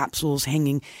 little capsules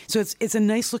hanging. So it's a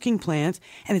nice looking plant,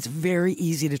 and it's very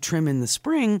easy to trim in the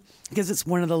spring because it's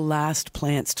one of the last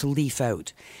plants to leaf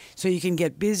out. So you can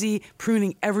get busy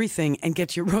pruning everything and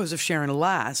get your Rose of Sharon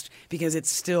last because it's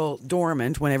still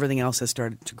dormant when everything else has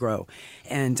started to grow.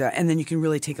 And then you can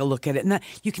really take a look at it. And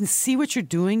you can see what you're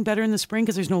doing better in the spring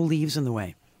because there's no leaves in the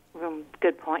way.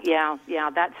 Good point. Yeah,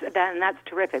 that's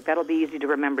terrific. That'll be easy to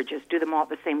remember. Just do them all at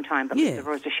the same time, but leave the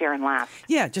Rose of Sharon last.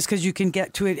 Yeah, just because you can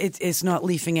get to it, it's not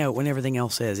leafing out when everything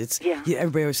else is.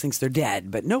 Everybody always thinks they're dead,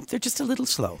 but nope, they're just a little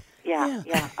slow.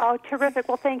 Yeah. Oh, terrific.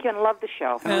 Well, thank you, and love the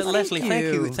show. Leslie,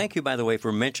 thank you, by the way,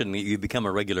 for mentioning that you've become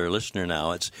a regular listener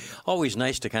now. It's always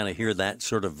nice to kind of hear that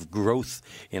sort of growth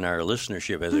in our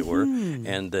listenership, as it were,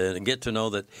 and get to know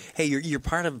that, hey, you're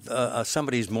part of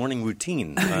somebody's morning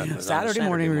routine. Saturday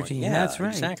morning routine. Yeah, that's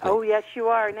right. Exactly. Oh, yes, you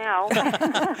are now.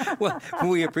 Well,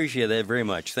 we appreciate that very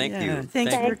much. Thank you.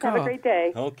 Thanks for your call. Have a great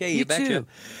day. Okay, you betcha. Too.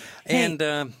 And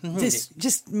this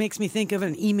just makes me think of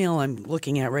an email I'm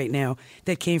looking at right now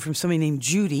that came from somebody named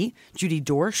Judy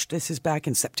Dorsch. This is back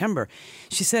in September.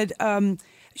 She said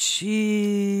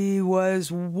she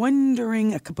was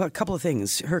wondering a couple of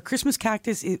things. Her Christmas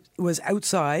cactus was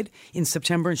outside in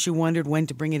September, and she wondered when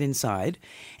to bring it inside.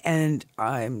 And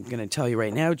I'm going to tell you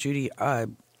right now, Judy,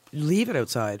 leave it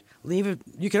outside. Leave it.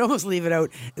 You can almost leave it out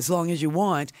as long as you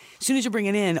want. As soon as you bring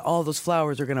it in, all those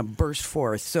flowers are going to burst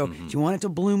forth. So if you want it to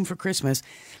bloom for Christmas,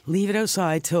 leave it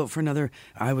outside I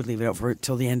would leave it out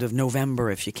till the end of November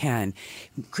if you can.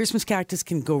 Christmas cactus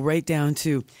can go right down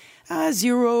to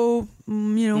 0,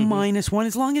 -1, as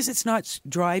long as it's not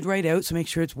dried right out. So make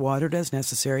sure it's watered as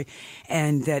necessary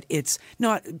and that it's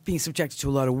not being subjected to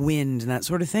a lot of wind and that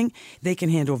sort of thing. They can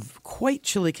handle quite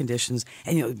chilly conditions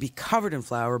and be covered in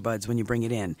flower buds when you bring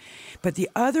it in. But the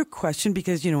other question,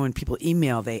 because, when people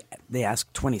email, they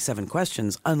ask 27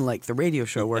 questions, unlike the radio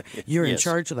show where you're in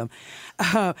charge of them.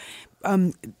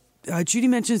 Judy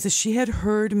mentions that she had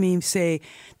heard me say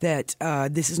that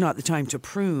this is not the time to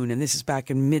prune, and this is back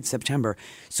in mid-September.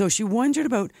 So she wondered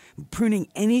about pruning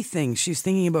anything. She's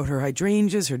thinking about her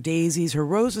hydrangeas, her daisies, her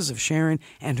Roses of Sharon,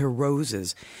 and her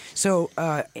roses. So,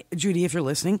 Judy, if you're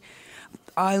listening,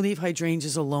 I leave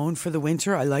hydrangeas alone for the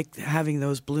winter. I like having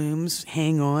those blooms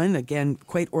hang on, again,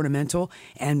 quite ornamental,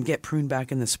 and get pruned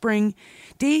back in the spring.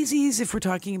 Daisies, if we're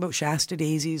talking about Shasta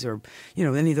daisies or,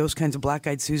 any of those kinds of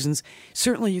black-eyed Susans,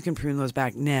 certainly you can prune those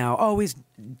back now. Always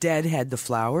deadhead the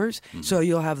flowers, so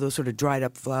you'll have those sort of dried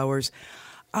up flowers.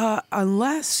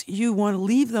 Unless you want to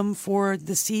leave them for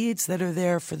the seeds that are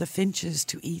there for the finches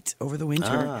to eat over the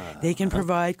winter. They can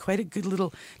provide quite a good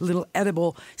little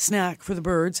edible snack for the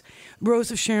birds.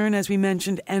 Rose of Sharon, as we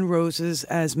mentioned, and roses,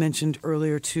 as mentioned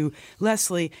earlier to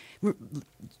Leslie.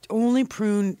 Only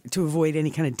prune to avoid any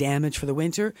kind of damage for the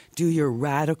winter. Do your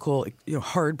radical,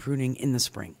 hard pruning in the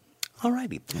spring. All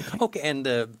righty. Okay, and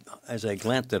as I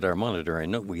glanced at our monitor, I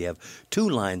know we have 2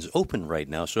 lines open right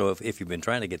now, so if you've been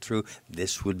trying to get through,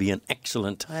 this would be an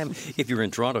excellent time. If you're in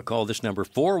Toronto, call this number,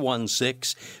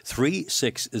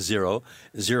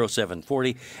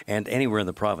 416-360-0740, and anywhere in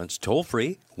the province,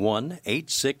 toll-free,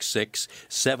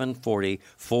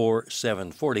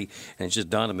 1-866-740-4740. And it just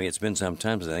dawned on me, it's been some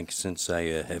time, I think, since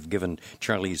I have given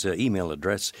Charlie's email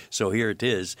address, so here it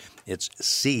is. It's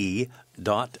c.dobbin,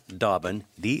 DOBBIN,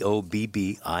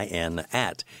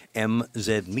 at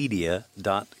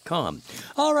mzmedia.com.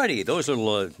 All righty, those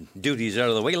little duties out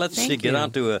of the way. Let's get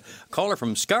on to a caller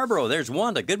from Scarborough. There's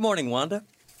Wanda. Good morning, Wanda.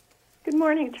 Good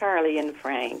morning, Charlie and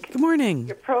Frank. Good morning.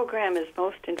 Your program is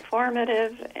most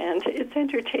informative, and it's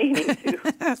entertaining, too.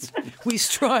 We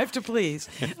strive to please.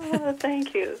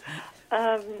 Thank you.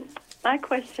 My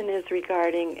question is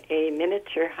regarding a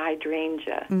miniature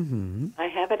hydrangea. I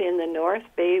have it in the North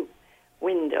Bay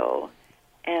window,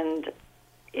 and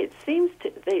it seems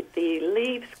the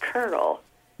leaves curl,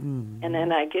 and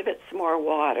then I give it some more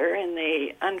water, and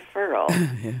they unfurl.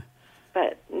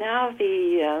 But now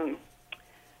they're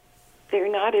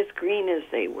not as green as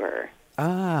they were.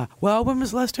 Well, when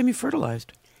was the last time you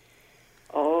fertilized?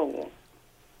 Oh,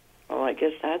 I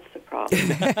guess that's the problem.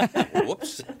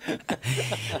 Whoops.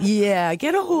 Yeah,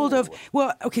 get a hold of...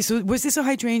 Well, okay, so was this a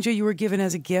hydrangea you were given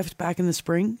as a gift back in the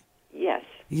spring? Yes.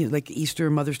 Like Easter,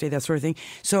 Mother's Day, that sort of thing.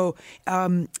 So,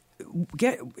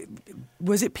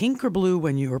 was it pink or blue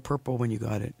or purple when you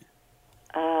got it?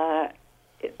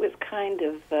 It was kind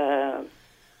of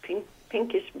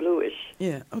pinkish bluish.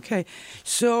 Yeah, okay.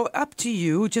 So up to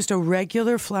you, just a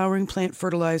regular flowering plant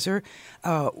fertilizer,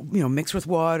 mixed with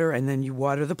water, and then you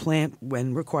water the plant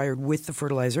when required with the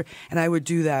fertilizer. And I would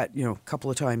do that, a couple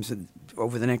of times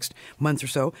over the next month or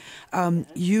so.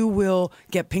 You will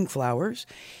get pink flowers.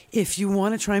 If you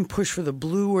want to try and push for the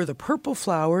blue or the purple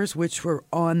flowers, which were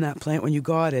on that plant when you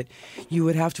got it, you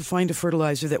would have to find a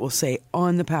fertilizer that will say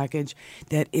on the package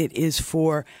that it is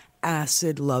for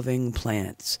acid-loving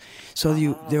plants. So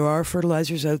there are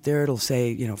fertilizers out there. It'll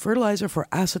say, fertilizer for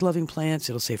acid-loving plants.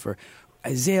 It'll say for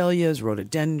azaleas,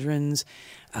 rhododendrons,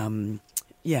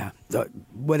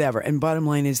 whatever. And bottom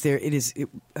line is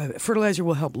fertilizer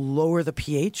will help lower the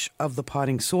pH of the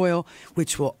potting soil,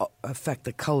 which will affect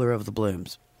the color of the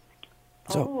blooms.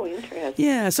 So, interesting.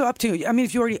 Yeah, so up to you. I mean,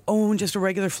 if you already own just a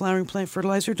regular flowering plant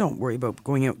fertilizer, don't worry about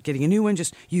going out getting a new one.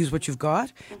 Just use what you've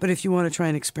got. But if you want to try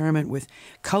and experiment with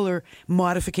color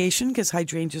modification, because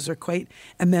hydrangeas are quite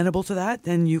amenable to that,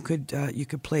 then you could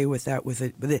play with that with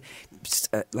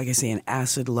like I say, an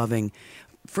acid-loving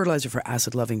fertilizer for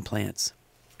acid-loving plants.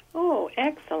 Oh,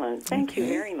 excellent. Thank you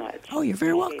very much. Oh, you're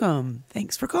very welcome.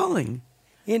 Thanks for calling.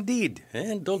 Indeed.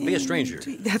 And don't be a stranger.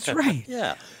 That's right.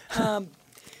 Yeah.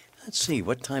 Let's see,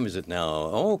 what time is it now?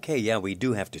 Okay, yeah, we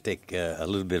do have to take a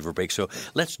little bit of a break. So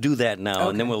let's do that now,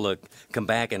 and then we'll come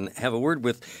back and have a word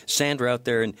with Sandra out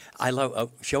there. And I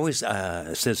love, she always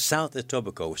says South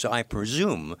Etobicoke, so I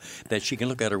presume that she can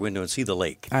look out her window and see the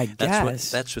lake. I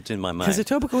guess. That's what's in my mind. Because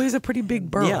Etobicoke is a pretty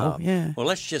big borough. Yeah. Well,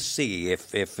 let's just see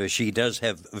if she does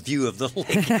have a view of the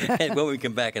lake and when we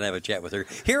come back and have a chat with her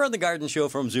here on The Garden Show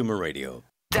from Zoomer Radio.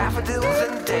 Daffodils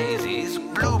and daisies,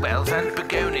 bluebells and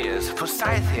begonias,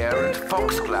 forsythia and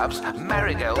foxgloves,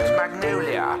 marigolds,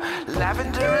 magnolia,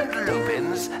 lavender and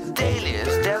lupins,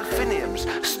 dahlias, delphiniums,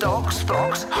 stalks,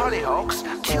 phlox, hollyhocks,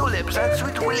 tulips and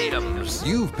sweet williams.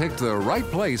 You've picked the right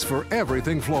place for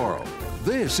everything floral.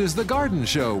 This is The Garden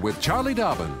Show with Charlie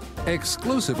Dobbin,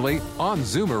 exclusively on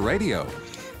Zoomer Radio.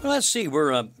 Well, let's see.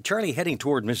 We're, Charlie, heading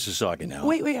toward Mississauga now.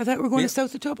 Wait. I thought we were going to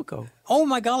South Etobicoke. Oh,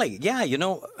 my golly. Yeah,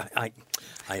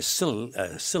 I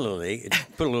sillily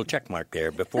put a little check mark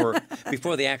there before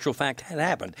the actual fact had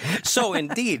happened. So,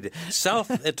 indeed, South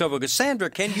Etobicoke.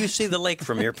 Sandra, can you see the lake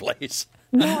from your place?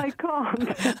 No, I can't.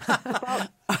 About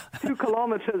 2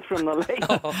 kilometers from the lake.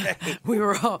 Oh, okay. We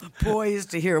were all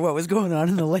poised to hear what was going on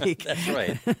in the lake. That's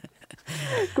right.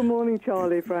 Good morning,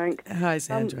 Charlie, Frank. Hi,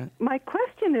 Sandra. My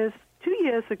question is, 2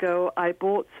 years ago, I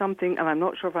bought something, and I'm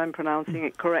not sure if I'm pronouncing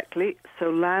it correctly,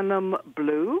 Solanum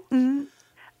Blue,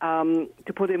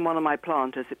 to put in one of my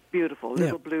planters. It's beautiful,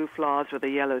 little blue flowers with a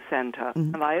yellow center.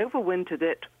 And I overwintered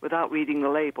it without reading the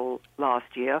label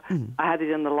last year. I had it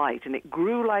in the light, and it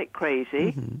grew like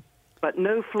crazy, but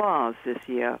no flowers this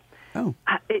year. Oh.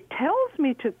 It tells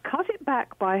me to cut it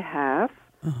back by half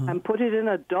and put it in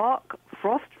a dark,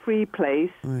 frost-free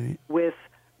place with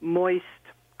moist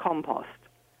compost.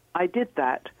 I did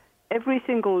that. Every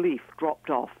single leaf dropped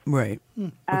off. Right.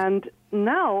 And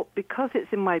now, because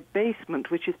it's in my basement,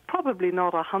 which is probably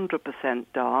not 100%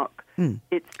 dark,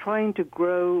 it's trying to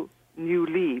grow new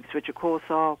leaves, which, of course,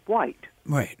 are white.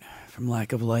 Right, from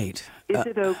lack of light. Is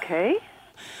it okay?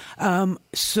 I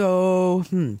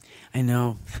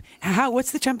know.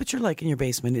 What's the temperature like in your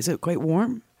basement? Is it quite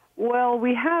warm? Well,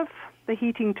 we have the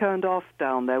heating turned off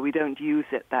down there. We don't use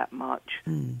it that much.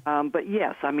 But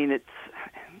yes, I mean,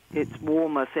 it's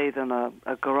warmer, say, than a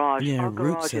garage. Yeah, Our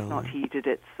garage cellar. is not heated.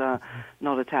 It's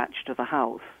not attached to the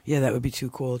house. Yeah, that would be too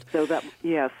cold. So that,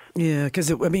 yes. Yeah, because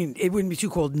it wouldn't be too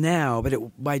cold now, but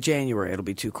by January it'll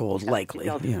be too cold, likely.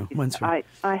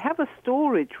 I have a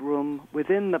storage room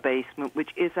within the basement,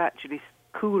 which is actually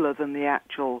cooler than the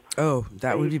actual... Oh,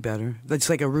 that would be better. That's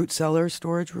like a root cellar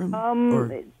storage room?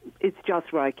 It's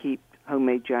just where I keep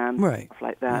homemade jam, stuff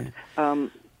like that. Yeah.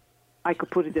 I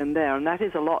could put it in there, and that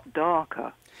is a lot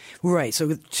darker. Right.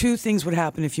 So 2 things would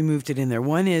happen if you moved it in there.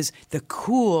 One is the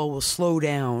cool will slow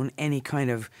down any kind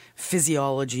of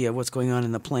physiology of what's going on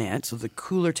in the plant. So the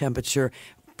cooler temperature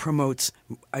promotes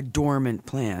a dormant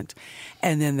plant.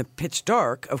 And then the pitch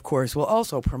dark, of course, will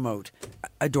also promote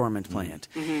a dormant plant.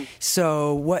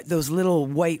 So what those little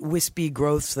white wispy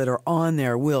growths that are on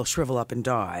there will shrivel up and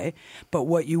die. But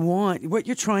what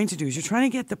you're trying to do is you're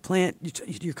trying to get the plant,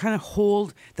 you kind of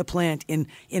hold the plant in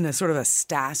a sort of a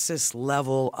stasis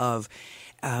level of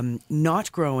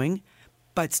not growing,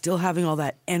 but still having all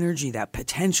that energy, that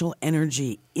potential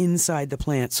energy inside the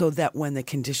plant so that when the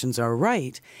conditions are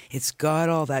right, it's got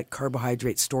all that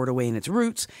carbohydrate stored away in its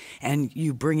roots, and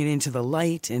you bring it into the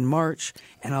light in March,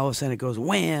 and all of a sudden it goes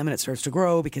wham, and it starts to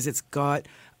grow because it's got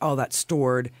all that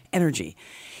stored energy.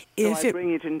 So I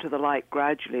bring it into the light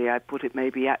gradually. I put it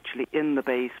maybe actually in the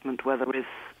basement where there is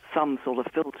some sort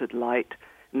of filtered light,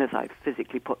 unless I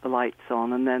physically put the lights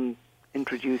on, and then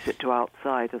introduce it to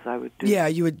outside as I would do. Yeah,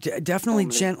 you would definitely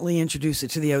gently introduce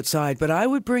it to the outside, but I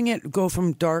would go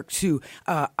from dark to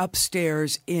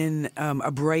upstairs in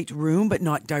a bright room, but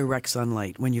not direct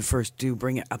sunlight when you first do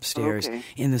bring it upstairs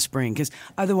in the spring, because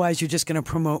otherwise you're just going to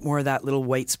promote more of that little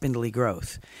white spindly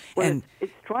growth. Well, and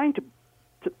it's trying to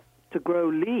grow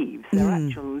leaves, their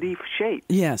actual leaf shape.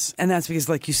 Yes, and that's because,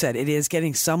 like you said, it is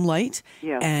getting some light,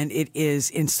 and it is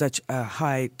in such a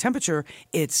high temperature,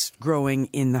 it's growing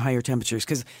in the higher temperatures,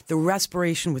 because the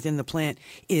respiration within the plant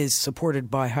is supported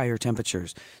by higher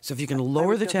temperatures. So if you can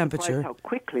lower the temperature... how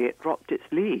quickly it dropped its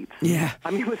leaves. Yeah.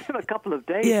 I mean, within a couple of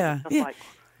days,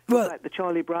 like the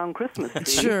Charlie Brown Christmas tree.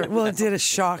 Sure. Well, it did a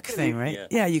shock thing, right?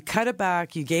 Yeah, you cut it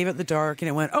back, you gave it the dark, and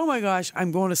it went, oh my gosh,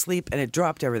 I'm going to sleep, and it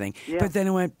dropped everything. Yeah. But then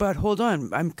it went, but hold on,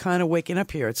 I'm kind of waking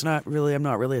up here. I'm not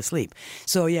really asleep.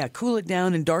 So yeah, cool it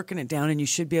down and darken it down, and you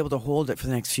should be able to hold it for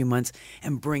the next few months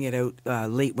and bring it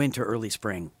out late winter, early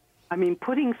spring. I mean,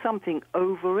 putting something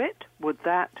over it, would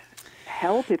that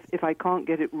help if I can't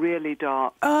get it really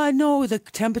dark? No, the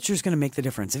temperature is going to make the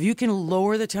difference. If you can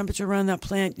lower the temperature around that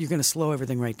plant, you're going to slow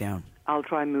everything right down. I'll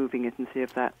try moving it and see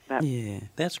if that... Yeah.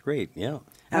 That's great, yeah.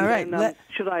 All right. Then,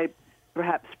 should I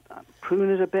perhaps prune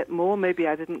it a bit more? Maybe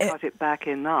I didn't cut it back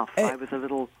enough. I was a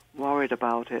little worried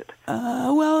about it.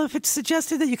 Well, if it's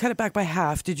suggested that you cut it back by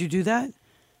half, did you do that?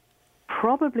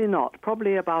 Probably not.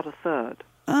 Probably about a third.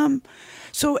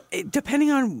 So depending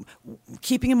on,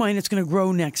 keeping in mind it's going to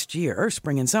grow next year,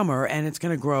 spring and summer, and it's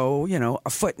going to grow, a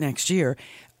foot next year,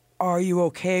 are you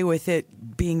okay with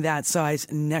it being that size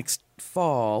next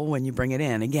fall when you bring it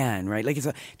in again, right? Like, it's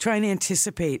trying to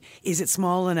anticipate, is it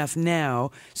small enough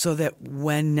now so that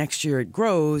when next year it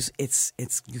grows, it's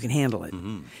you can handle it?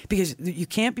 Mm-hmm. Because you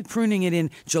can't be pruning it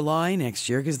in July next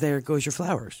year, because there goes your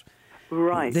flowers.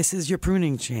 Right. This is your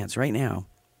pruning chance right now.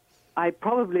 I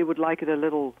probably would like it a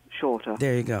little shorter.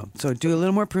 There you go. So do a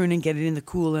little more pruning, get it in the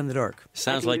cool and the dark.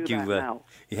 Sounds like you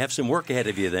have some work ahead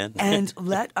of you then. And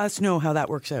let us know how that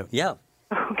works out. Yeah.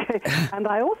 Okay. And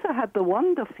I also had the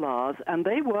Wonder Flowers, and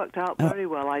they worked out very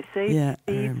well. I saved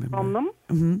seeds from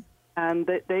them, and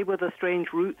they were the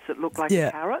strange roots that looked like a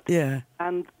carrot. Yeah.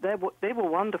 And they were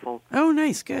wonderful. Oh,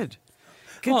 nice. Good.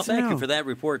 Well, thank you for that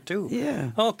report, too.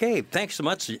 Yeah. Okay. Thanks so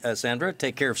much, Sandra.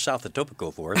 Take care of South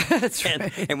Etobicoke for us. That's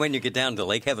right. And when you get down to the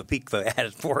lake, have a peek at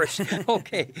it for us.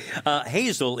 Okay.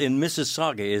 Hazel in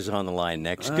Mississauga is on the line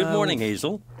next. Good morning,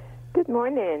 Hazel. Good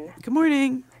morning. Good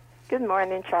morning. Good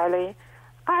morning, Charlie.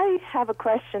 I have a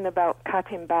question about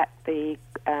cutting back a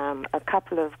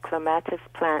couple of clematis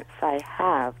plants I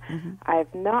have. Mm-hmm.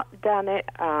 I've not done it.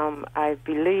 I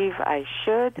believe I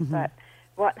should, but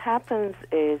what happens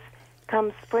is,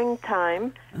 come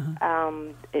springtime,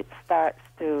 it starts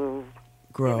to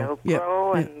grow,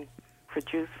 and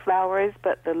produce flowers,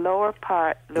 but the lower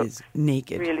part looks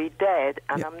naked, really dead,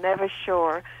 and I'm never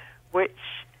sure which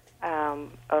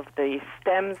of the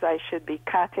stems I should be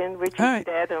cutting, which is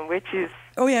dead and which is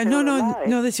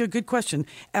No, that's a good question,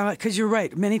 because you're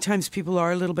right. Many times people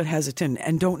are a little bit hesitant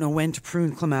and don't know when to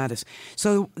prune clematis.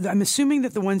 So I'm assuming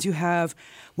that the ones you have,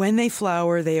 when they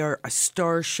flower, they are a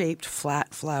star-shaped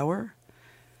flat flower?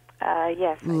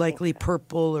 Yes. Likely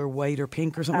purple or white or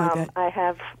pink or something like that? I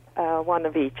have one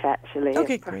of each, actually.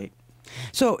 Okay, great.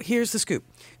 So here's the scoop.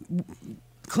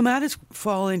 Clematis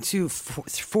fall into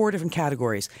four different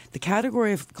categories. The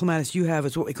category of clematis you have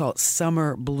is what we call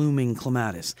summer blooming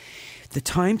clematis. The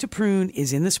time to prune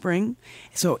is in the spring.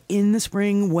 So in the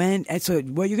spring, so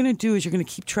what you're going to do is you're going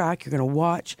to keep track, you're going to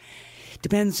watch.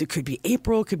 Depends, it could be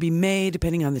April, it could be May,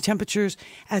 depending on the temperatures.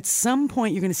 At some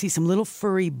point, you're going to see some little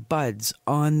furry buds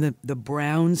on the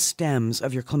brown stems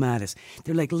of your clematis.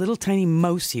 They're like little tiny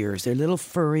mouse ears. They're little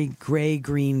furry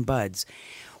gray-green buds.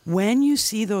 When you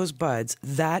see those buds,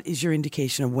 that is your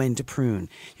indication of when to prune.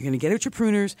 You're going to get out your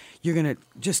pruners. You're going to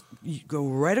just go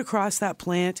right across that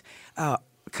plant,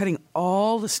 cutting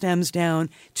all the stems down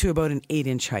to about an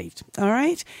 8-inch height. All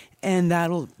right? And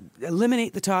that'll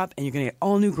eliminate the top, and you're going to get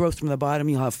all new growth from the bottom.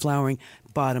 You'll have flowering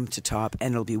bottom to top,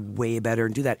 and it'll be way better.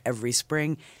 And do that every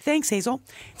spring. Thanks, Hazel.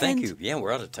 Thank you. Yeah,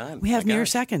 we're out of time. We have mere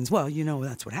seconds. Well,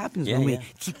 that's what happens when we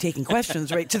keep taking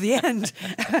questions right to the end.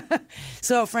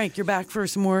 So, Frank, you're back for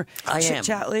some more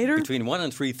chit-chat later? Between 1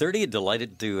 and 3:30.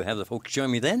 Delighted to have the folks join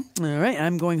me then. All right.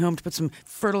 I'm going home to put some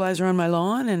fertilizer on my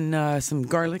lawn and some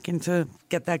garlic and to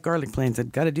get that garlic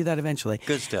planted. Got to do that eventually.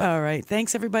 Good stuff. All right.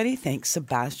 Thanks, everybody. Thanks,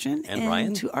 Sebastian. And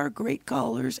Ryan. To our great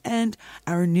callers and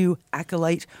our new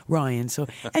acolyte, Ryan.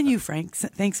 And you, Frank.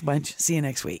 Thanks a bunch. See you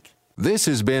next week. This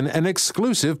has been an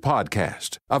exclusive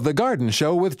podcast of The Garden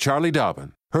Show with Charlie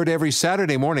Dobbin. Heard every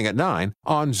Saturday morning at 9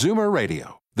 on Zoomer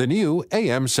Radio, the new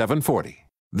AM 740.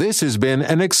 This has been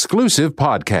an exclusive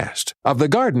podcast of The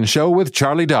Garden Show with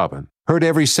Charlie Dobbin. Heard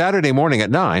every Saturday morning at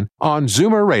 9 on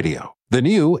Zoomer Radio, the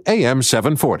new AM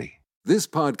 740. This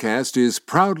podcast is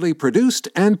proudly produced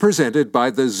and presented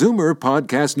by the Zoomer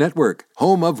Podcast Network,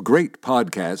 home of great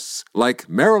podcasts like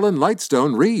Marilyn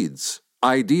Lightstone Reads,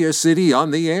 Idea City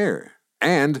on the Air,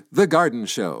 and The Garden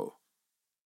Show.